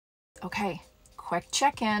Okay, quick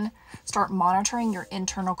check-in. Start monitoring your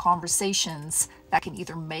internal conversations that can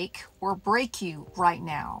either make or break you right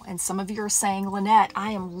now. And some of you are saying, Lynette,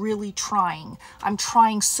 I am really trying. I'm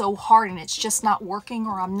trying so hard and it's just not working,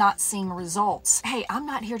 or I'm not seeing results. Hey, I'm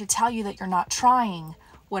not here to tell you that you're not trying.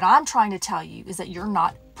 What I'm trying to tell you is that you're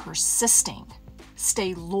not persisting.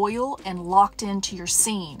 Stay loyal and locked into your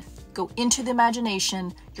scene. Go into the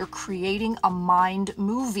imagination. You're creating a mind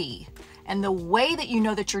movie. And the way that you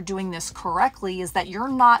know that you're doing this correctly is that you're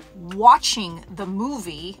not watching the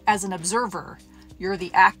movie as an observer. You're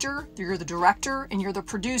the actor, you're the director, and you're the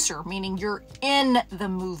producer, meaning you're in the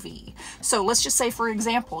movie. So let's just say, for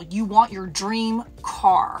example, you want your dream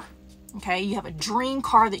car. Okay, you have a dream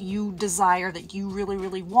car that you desire, that you really,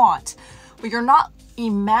 really want. But you're not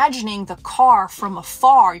imagining the car from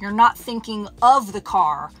afar. You're not thinking of the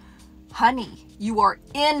car. Honey, you are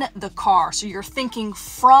in the car, so you're thinking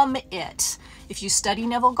from it. If you study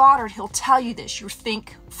Neville Goddard, he'll tell you this. You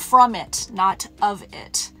think from it, not of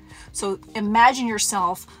it. So imagine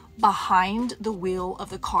yourself behind the wheel of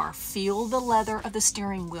the car. Feel the leather of the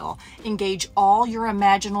steering wheel. Engage all your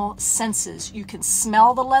imaginal senses. You can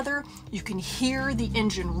smell the leather. You can hear the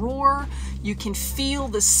engine roar. You can feel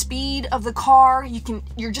the speed of the car.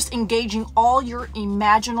 You're just engaging all your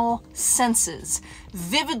imaginal senses.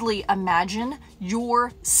 Vividly imagine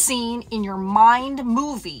your scene in your mind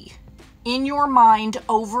movie. In your mind,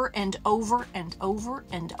 over and over and over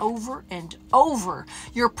and over and over.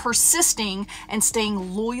 You're persisting and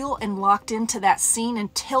staying loyal and locked into that scene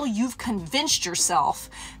until you've convinced yourself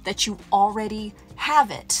that you already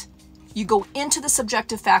have it. You go into the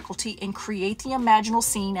subjective faculty and create the imaginal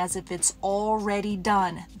scene as if it's already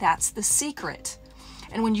done. That's the secret.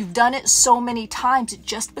 And when you've done it so many times, it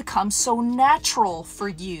just becomes so natural for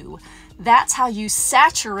you. That's how you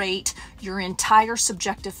saturate your entire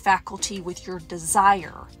subjective faculty with your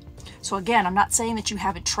desire. So again, I'm not saying that you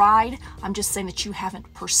haven't tried. I'm just saying that you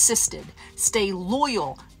haven't persisted. Stay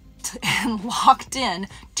loyal and locked in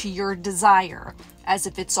to your desire as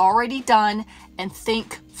if it's already done, and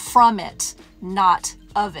think from it, not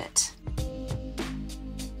of it.